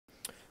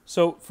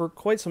So for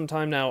quite some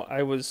time now,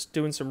 I was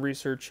doing some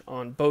research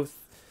on both,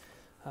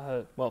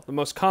 the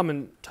most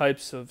common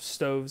types of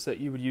stoves that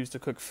you would use to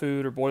cook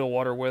food or boil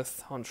water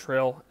with on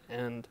trail,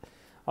 and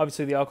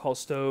obviously the alcohol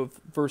stove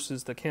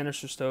versus the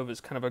canister stove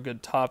is kind of a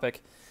good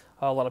topic.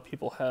 A lot of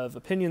people have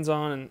opinions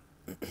on and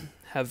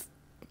have,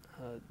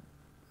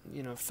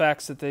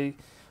 facts that they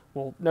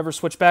will never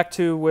switch back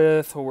to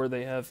with, or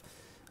they have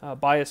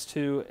bias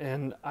to.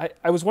 And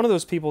I was one of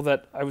those people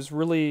that I was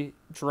really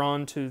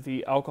drawn to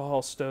the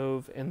alcohol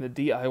stove and the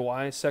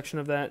DIY section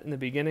of that in the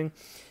beginning.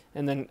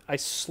 And then I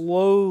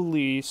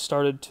slowly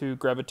started to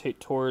gravitate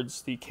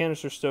towards the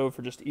canister stove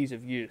for just ease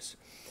of use.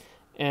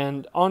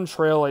 And on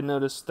trail, I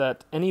noticed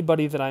that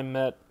anybody that I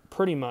met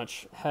pretty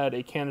much had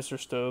a canister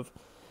stove.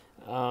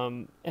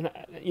 I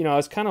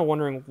was kind of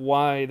wondering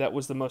why that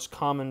was the most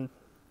common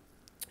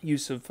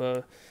use of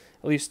at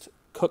least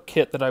cook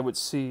kit that I would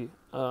see,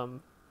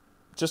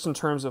 just in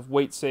terms of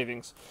weight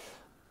savings.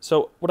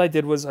 So what I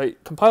did was I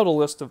compiled a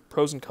list of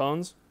pros and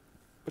cons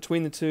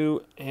between the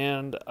two,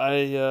 and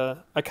I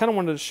kind of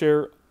wanted to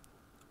share,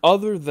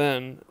 other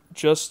than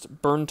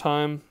just burn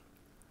time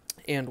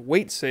and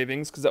weight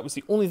savings, because that was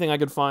the only thing I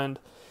could find,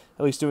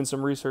 at least doing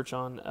some research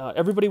on.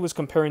 Everybody was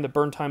comparing the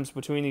burn times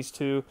between these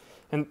two,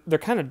 and they're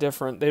kind of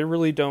different. They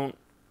really don't,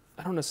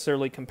 I don't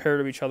necessarily compare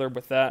to each other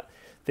with that.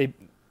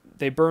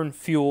 They burn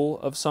fuel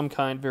of some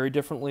kind very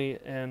differently,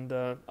 and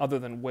other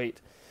than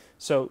weight.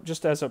 So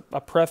just as a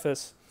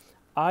preface,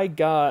 I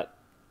got,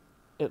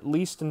 at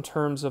least in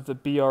terms of the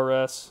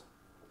BRS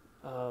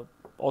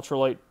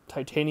ultralight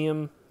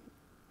titanium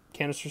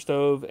canister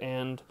stove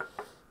and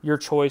your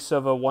choice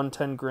of a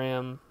 110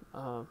 gram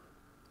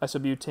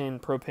isobutane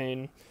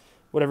propane,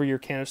 whatever your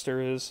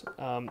canister is.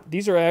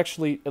 These are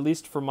actually, at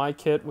least for my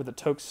kit with the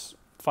Toaks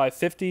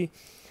 550,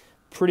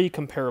 pretty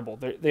comparable.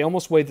 They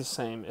almost weigh the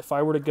same. If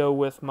I were to go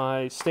with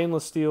my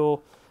stainless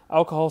steel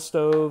alcohol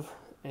stove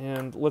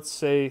and let's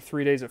say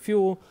 3 days of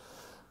fuel,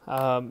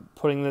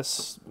 putting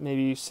this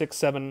maybe 6,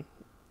 7,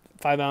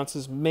 5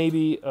 ounces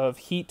maybe of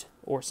heat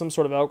or some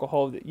sort of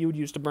alcohol that you would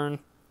use to burn,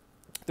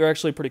 they're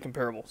actually pretty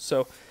comparable.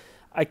 So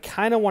I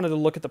kind of wanted to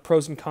look at the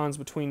pros and cons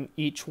between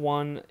each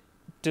one,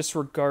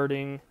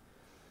 disregarding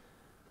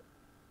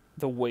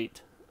the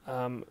weight.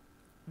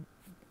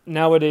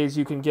 Nowadays,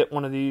 you can get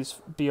one of these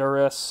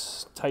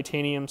BRS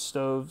titanium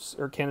stoves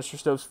or canister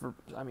stoves for,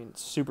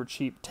 super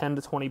cheap, 10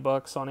 to 20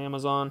 bucks on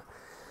Amazon.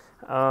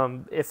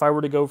 If I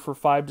were to go for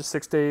 5 to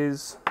 6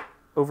 days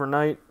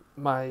overnight,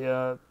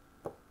 my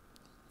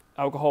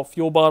alcohol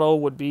fuel bottle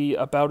would be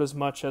about as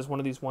much as one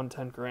of these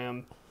 110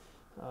 gram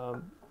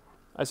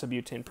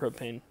isobutane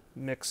propane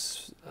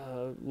mix,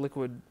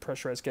 liquid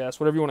pressurized gas,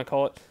 whatever you want to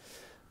call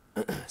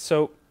it.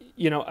 So,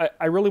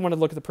 I really want to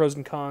look at the pros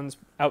and cons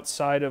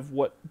outside of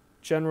what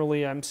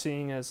generally I'm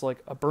seeing as like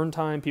a burn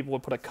time. People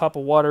would put a cup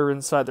of water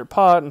inside their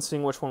pot and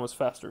seeing which one was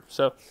faster.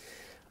 So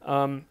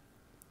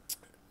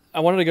I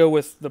wanted to go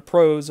with the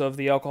pros of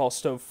the alcohol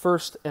stove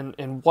first,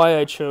 and why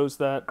I chose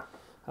that,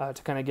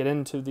 to kind of get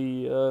into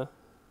the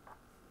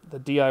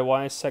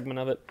DIY segment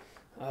of it.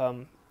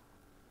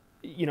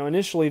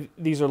 Initially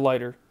these are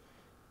lighter.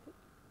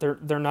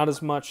 They're not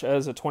as much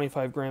as a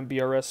 25 gram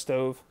BRS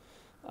stove,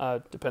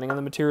 depending on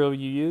the material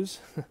you use.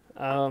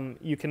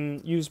 You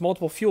can use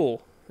multiple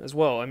fuel as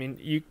well.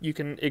 You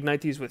can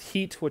ignite these with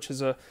heat, which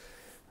is a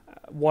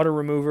water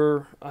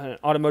remover, an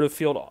automotive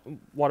field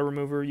water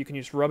remover. You can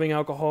use rubbing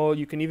alcohol.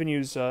 You can even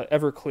use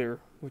Everclear,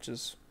 which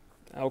is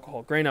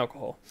alcohol, grain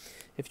alcohol,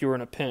 if you were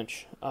in a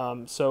pinch.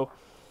 So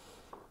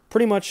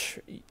pretty much,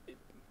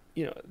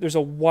 there's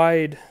a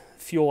wide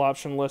fuel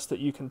option list that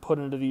you can put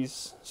into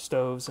these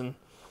stoves and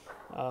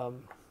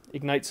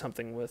ignite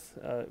something with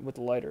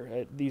the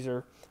lighter. These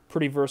are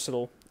pretty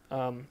versatile.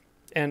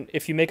 And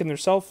if you make them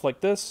yourself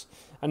like this,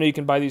 I know you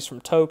can buy these from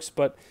Toaks,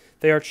 but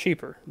they are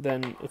cheaper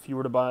than if you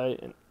were to buy,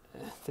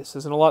 this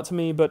isn't a lot to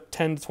me, but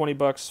 10 to 20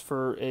 bucks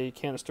for a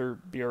canister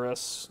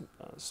BRS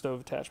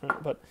stove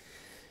attachment. But,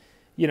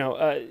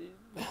 $1,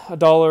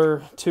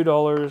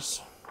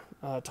 $2,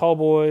 tall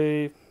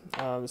boy,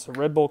 it's a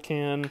Red Bull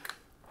can.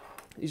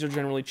 These are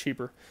generally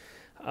cheaper.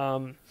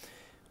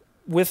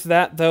 With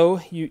that,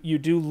 though, you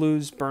do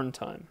lose burn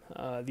time.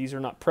 These are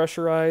not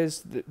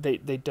pressurized.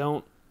 They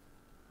don't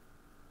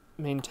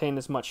maintain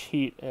as much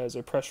heat as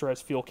a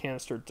pressurized fuel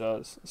canister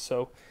does.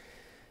 So,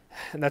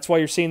 and that's why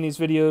you're seeing these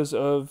videos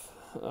of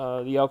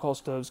the alcohol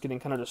stoves getting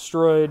kind of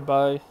destroyed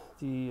by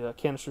the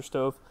canister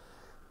stove.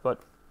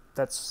 But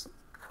that's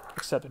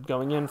accepted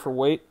going in for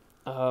weight.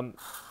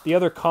 The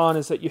other con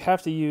is that you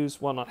have to use,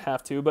 well, not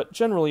have to, but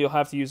generally you'll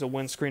have to use a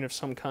windscreen of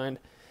some kind,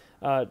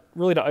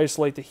 really to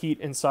isolate the heat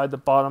inside the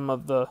bottom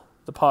of the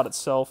pot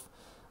itself.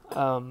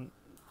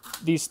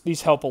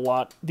 These help a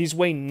lot. These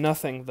weigh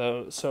nothing,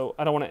 though, so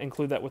I don't want to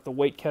include that with the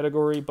weight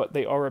category, but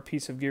they are a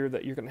piece of gear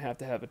that you're going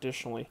to have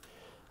additionally.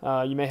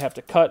 You may have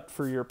to cut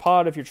for your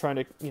pot if you're trying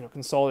to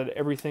consolidate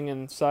everything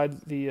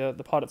inside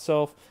the pot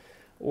itself,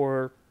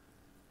 or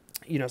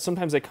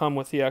sometimes they come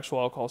with the actual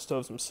alcohol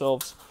stoves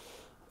themselves.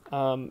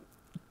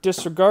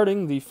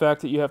 Disregarding the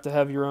fact that you have to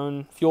have your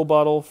own fuel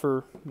bottle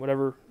for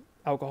whatever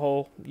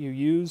alcohol you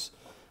use.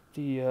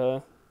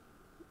 The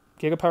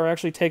Gigapower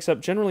actually takes up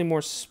generally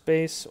more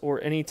space,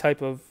 or any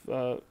type of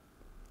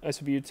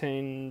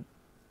isobutane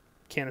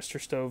canister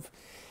stove.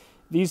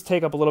 These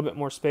take up a little bit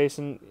more space,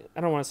 and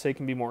I don't want to say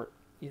can be more,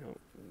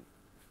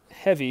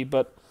 heavy,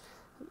 but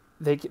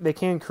they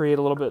can create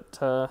a little bit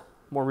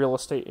more real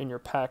estate in your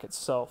pack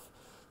itself.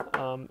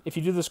 If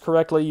you do this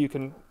correctly, you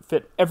can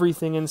fit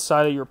everything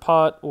inside of your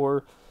pot,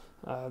 or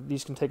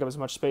these can take up as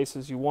much space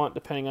as you want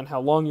depending on how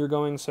long you're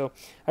going. So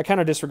I kind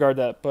of disregard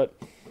that, but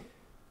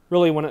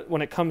really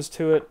when it comes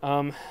to it,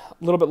 a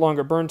little bit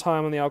longer burn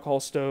time on the alcohol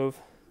stove.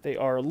 They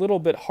are a little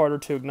bit harder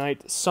to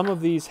ignite. Some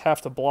of these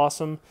have to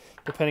blossom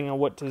depending on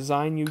what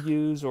design you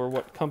use or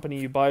what company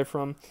you buy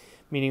from,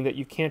 meaning that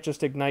you can't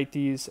just ignite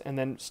these and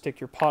then stick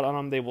your pot on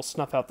them. They will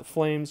snuff out the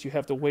flames. You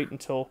have to wait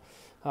until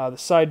the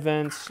side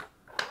vents,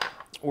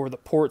 or the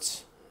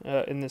ports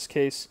in this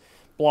case,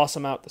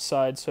 blossom out the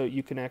side, so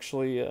you can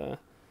actually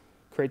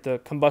create the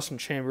combustion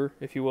chamber,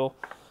 if you will,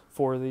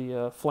 for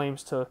the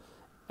flames to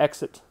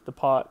exit the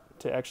pot,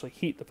 to actually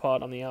heat the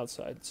pot on the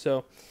outside.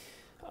 So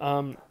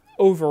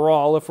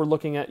overall, if we're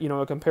looking at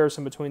a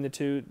comparison between the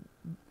two,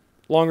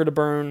 longer to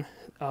burn,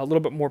 a little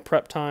bit more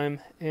prep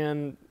time,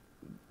 and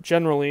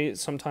generally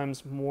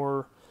sometimes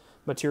more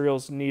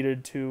materials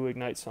needed to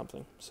ignite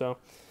something. So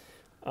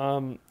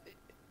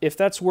if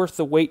that's worth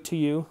the wait to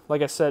you,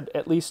 like I said,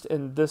 at least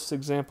in this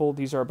example,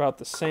 these are about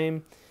the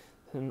same.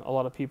 And a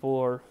lot of people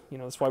are,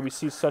 that's why we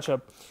see such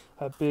a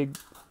big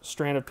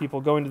strand of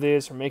people going to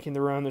this or making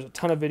their own. There's a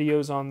ton of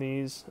videos on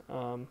these.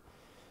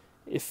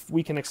 If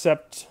we can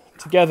accept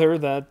together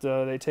that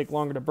they take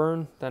longer to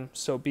burn, then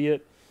so be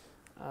it.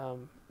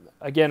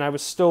 Again, I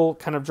was still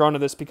kind of drawn to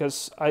this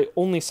because I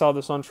only saw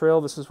this on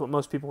trail. This is what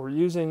most people were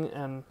using,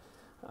 and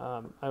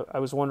I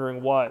was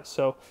wondering why.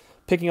 So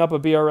picking up a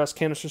BRS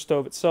canister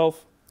stove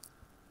itself,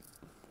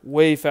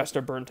 way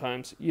faster burn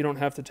times. You don't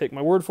have to take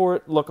my word for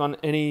it. Look on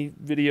any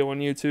video on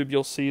YouTube.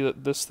 You'll see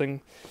that this thing,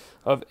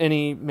 of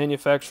any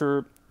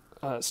manufacturer,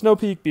 Snow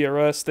Peak,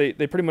 BRS,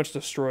 they pretty much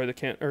destroy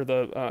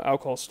the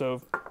alcohol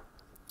stove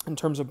in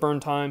terms of burn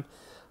time.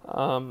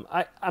 I'm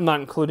not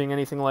including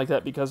anything like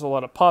that because a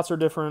lot of pots are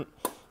different,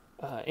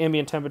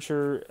 ambient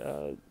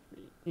temperature,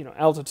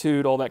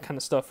 altitude, all that kind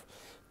of stuff.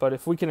 But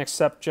if we can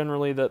accept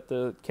generally that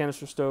the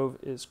canister stove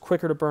is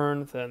quicker to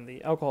burn than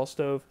the alcohol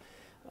stove,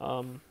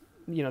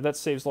 that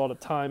saves a lot of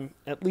time,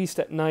 at least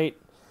at night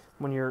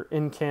when you're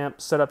in camp,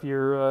 set up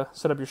your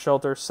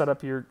shelter, set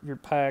up your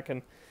pack,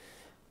 and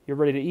you're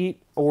ready to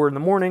eat, or in the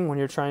morning when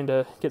you're trying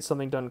to get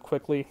something done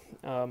quickly.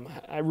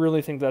 I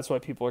really think that's why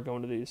people are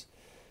going to these,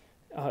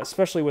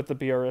 especially with the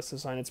BRS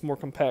design. It's more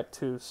compact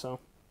too. So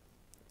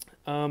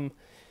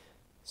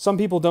some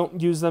people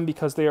don't use them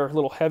because they are a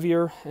little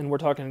heavier, and we're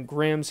talking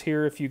grams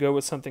here. If you go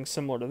with something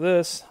similar to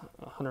this,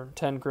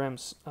 110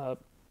 grams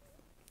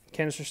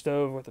canister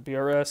stove with a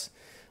BRS,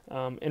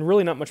 and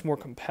really not much more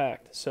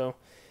compact. So,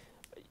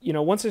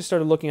 once I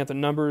started looking at the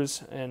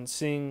numbers and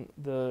seeing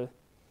the,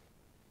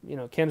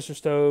 canister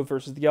stove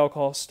versus the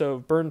alcohol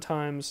stove burn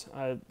times,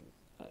 I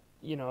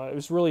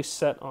was really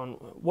set on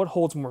what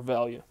holds more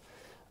value.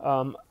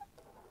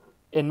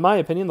 In my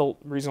opinion, the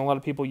reason a lot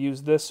of people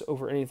use this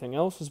over anything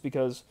else is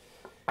because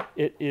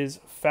it is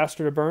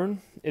faster to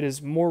burn. It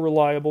is more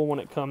reliable when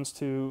it comes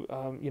to,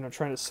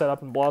 trying to set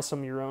up and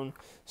blossom your own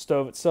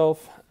stove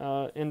itself.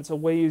 And it's a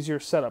way easier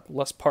setup,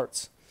 less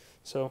parts.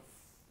 So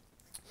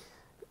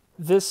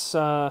this,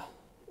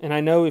 and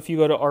I know if you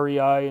go to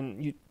REI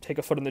and you take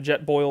a foot in the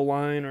jet boil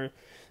line or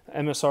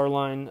MSR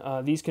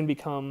line, these can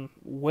become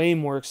way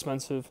more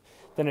expensive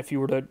than if you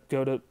were to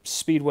go to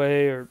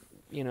Speedway or,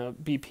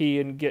 BP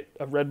and get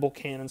a Red Bull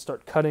can and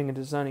start cutting and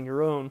designing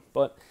your own.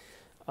 But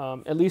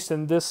at least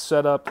in this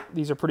setup,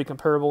 these are pretty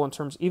comparable in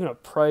terms even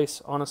of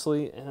price,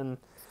 honestly, and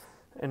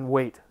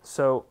weight.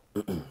 So,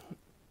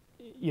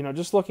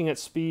 just looking at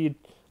speed,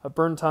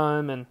 burn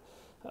time, and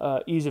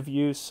ease of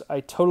use, I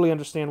totally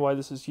understand why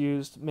this is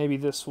used. Maybe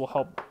this will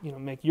help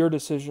make your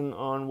decision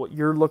on what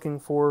you're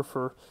looking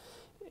for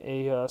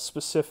a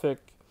specific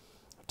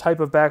type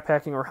of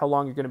backpacking or how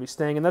long you're going to be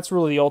staying. And that's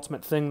really the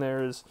ultimate thing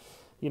there is,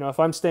 if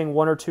I'm staying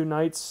 1 or 2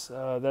 nights,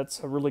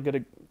 that's a really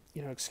good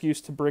excuse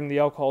to bring the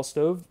alcohol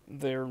stove.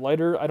 They're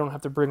lighter. I don't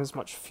have to bring as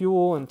much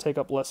fuel and take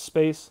up less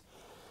space.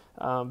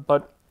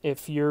 But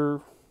if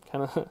you're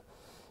kind of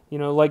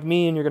like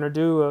me, and you're going to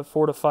do a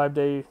 4 to 5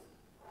 day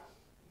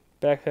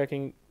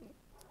backpacking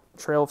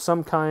trail of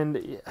some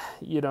kind,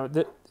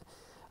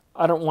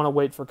 I don't want to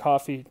wait for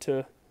coffee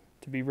to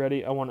be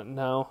ready. I want it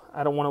now.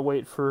 I don't want to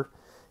wait for,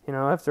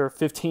 after a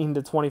 15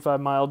 to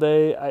 25 mile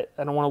day,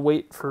 I don't want to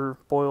wait for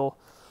boiled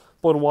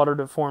water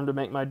to form to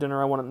make my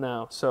dinner. I want it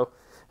now. So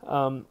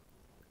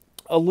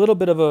a little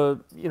bit of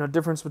a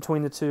difference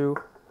between the two,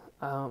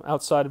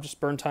 outside of just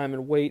burn time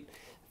and weight.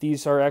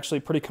 These are actually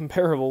pretty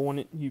comparable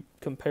when you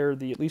compare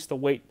at least the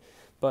weight.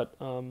 But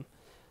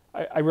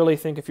I really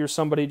think if you're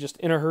somebody just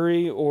in a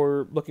hurry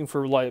or looking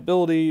for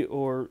reliability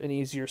or an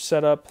easier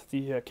setup,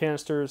 the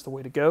canister is the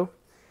way to go.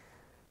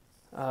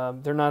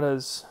 They're not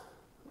as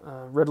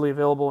readily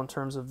available in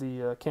terms of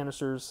the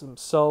canisters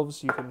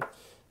themselves. You can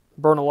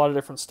burn a lot of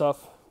different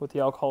stuff with the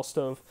alcohol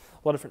stove,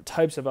 a lot of different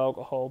types of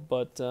alcohol,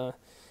 but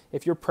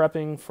if you're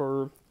prepping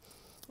for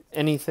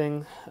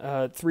anything,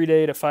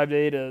 3-day to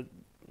 5-day to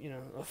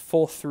a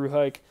full through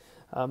hike,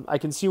 I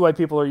can see why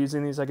people are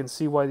using these. I can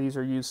see why these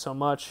are used so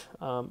much.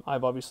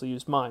 I've obviously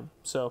used mine,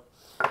 so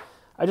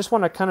I just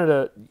want to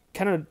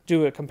kind of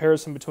do a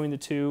comparison between the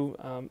two.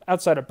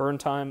 Outside of burn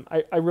time,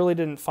 I really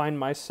didn't find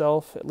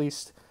myself, at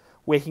least,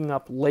 waking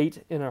up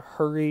late in a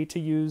hurry to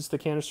use the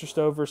canister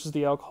stove versus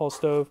the alcohol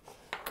stove,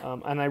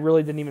 and I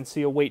really didn't even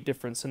see a weight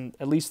difference in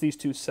at least these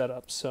two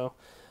setups. So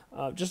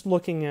just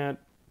looking at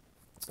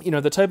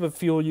the type of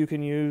fuel you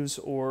can use,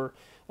 or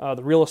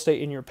the real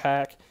estate in your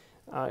pack,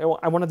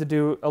 I wanted to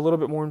do a little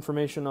bit more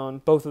information on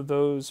both of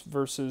those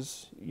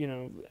versus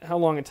how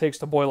long it takes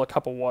to boil a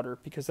cup of water,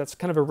 because that's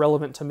kind of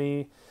irrelevant to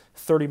me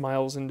 30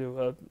 miles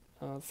into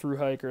a through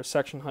hike or a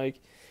section hike.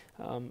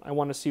 I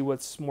want to see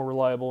what's more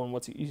reliable and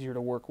what's easier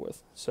to work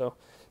with. So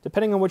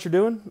depending on what you're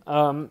doing,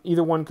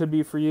 either one could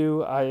be for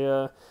you.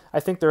 I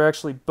think they're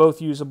actually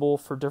both usable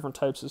for different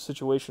types of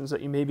situations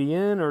that you may be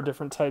in, or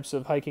different types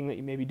of hiking that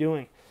you may be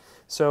doing.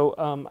 So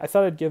I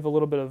thought I'd give a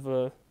little bit of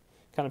a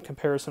kind of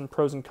comparison,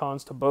 pros and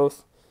cons to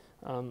both.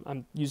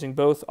 I'm using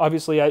both.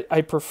 Obviously,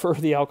 I prefer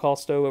the alcohol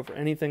stove over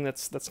anything.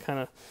 That's kind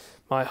of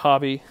my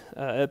hobby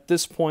at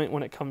this point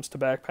when it comes to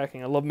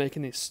backpacking. I love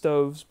making these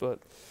stoves, but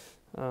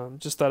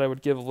just thought I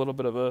would give a little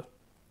bit of a,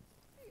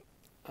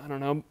 I don't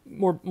know,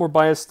 more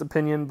biased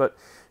opinion, but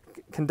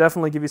can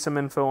definitely give you some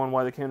info on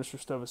why the canister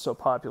stove is so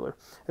popular,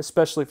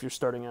 especially if you're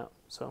starting out.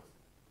 So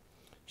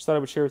just thought I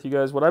would share with you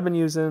guys what I've been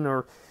using,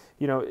 or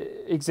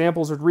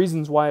examples or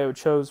reasons why I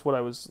chose what I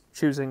was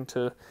choosing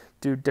to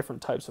do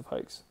different types of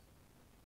hikes.